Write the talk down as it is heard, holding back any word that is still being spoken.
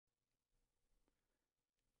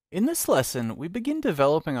In this lesson, we begin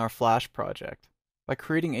developing our Flash project by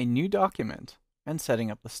creating a new document and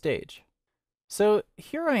setting up the stage. So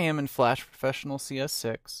here I am in Flash Professional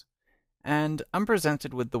CS6, and I'm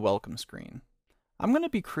presented with the welcome screen. I'm going to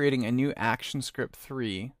be creating a new ActionScript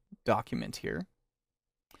 3 document here.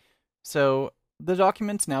 So the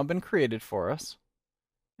document's now been created for us,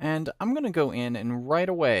 and I'm going to go in and right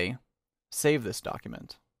away save this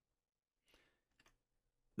document.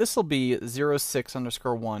 This will be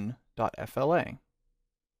 06_1.fla.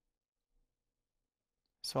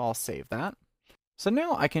 So I'll save that. So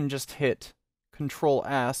now I can just hit Control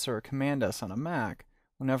S or Command S on a Mac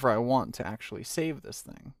whenever I want to actually save this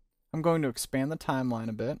thing. I'm going to expand the timeline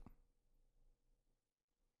a bit.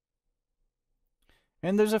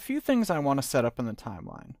 And there's a few things I want to set up in the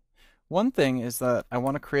timeline. One thing is that I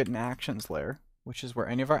want to create an actions layer, which is where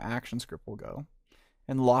any of our action script will go,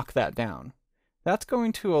 and lock that down. That's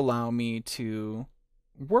going to allow me to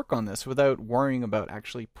work on this without worrying about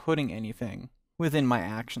actually putting anything within my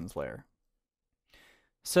actions layer.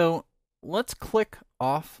 So let's click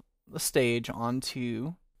off the stage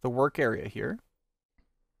onto the work area here.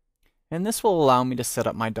 And this will allow me to set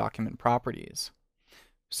up my document properties.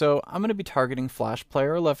 So I'm going to be targeting Flash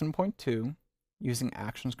Player 11.2 using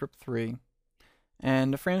ActionScript 3.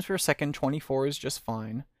 And frames per second 24 is just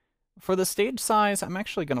fine. For the stage size, I'm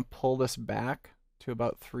actually going to pull this back to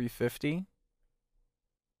about 350.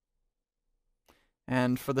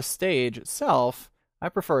 And for the stage itself, I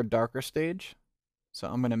prefer a darker stage, so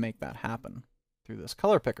I'm going to make that happen through this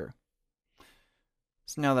color picker.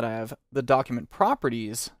 So now that I have the document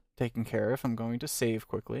properties taken care of, I'm going to save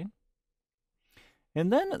quickly.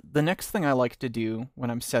 And then the next thing I like to do when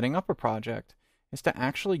I'm setting up a project is to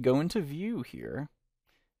actually go into View here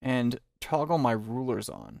and toggle my rulers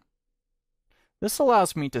on. This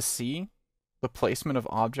allows me to see the placement of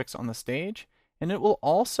objects on the stage, and it will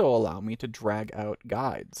also allow me to drag out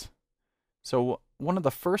guides. So one of the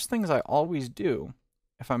first things I always do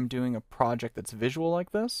if I'm doing a project that's visual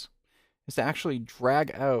like this is to actually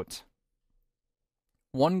drag out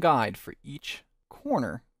one guide for each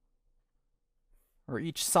corner or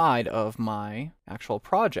each side of my actual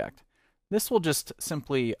project. This will just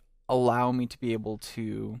simply allow me to be able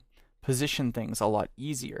to position things a lot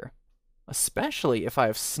easier, especially if I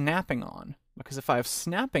have snapping on. Because if I have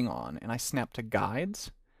snapping on and I snap to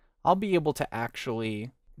guides, I'll be able to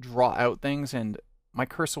actually draw out things and my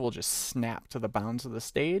cursor will just snap to the bounds of the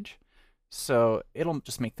stage. So it'll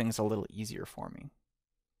just make things a little easier for me.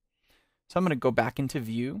 So I'm going to go back into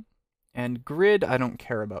View, and Grid I don't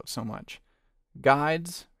care about so much.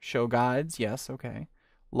 Guides, show guides, yes, okay.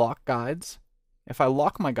 Lock guides. If I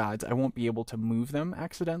lock my guides, I won't be able to move them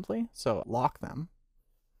accidentally, so lock them.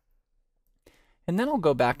 And then I'll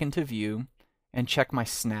go back into View and check my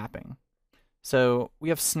snapping. So we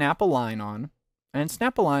have Snap Align on, and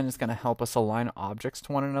Snap Align is going to help us align objects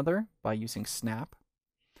to one another by using snap.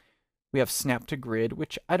 We have Snap to Grid,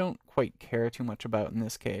 which I don't quite care too much about in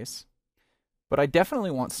this case. But I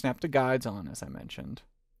definitely want Snap to Guides on, as I mentioned.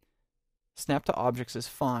 Snap to Objects is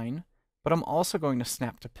fine, but I'm also going to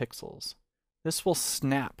Snap to Pixels. This will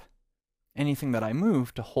snap anything that I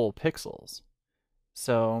move to whole pixels.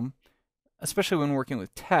 So, especially when working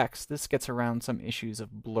with text, this gets around some issues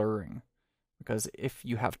of blurring. Because if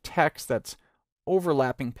you have text that's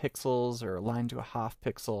overlapping pixels or aligned to a half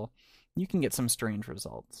pixel, you can get some strange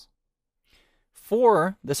results.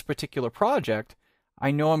 For this particular project, I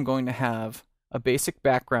know I'm going to have a basic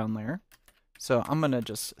background layer. So I'm going to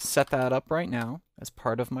just set that up right now as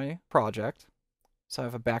part of my project. So I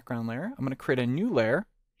have a background layer. I'm going to create a new layer,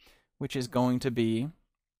 which is going to be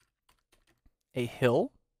a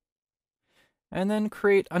hill. And then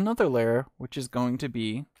create another layer, which is going to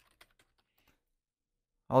be,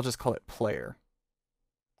 I'll just call it player.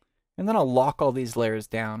 And then I'll lock all these layers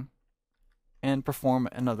down and perform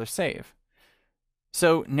another save.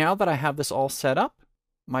 So now that I have this all set up,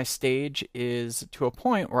 my stage is to a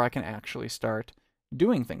point where I can actually start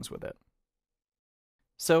doing things with it.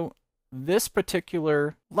 So this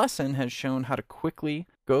particular lesson has shown how to quickly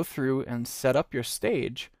go through and set up your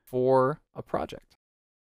stage for a project.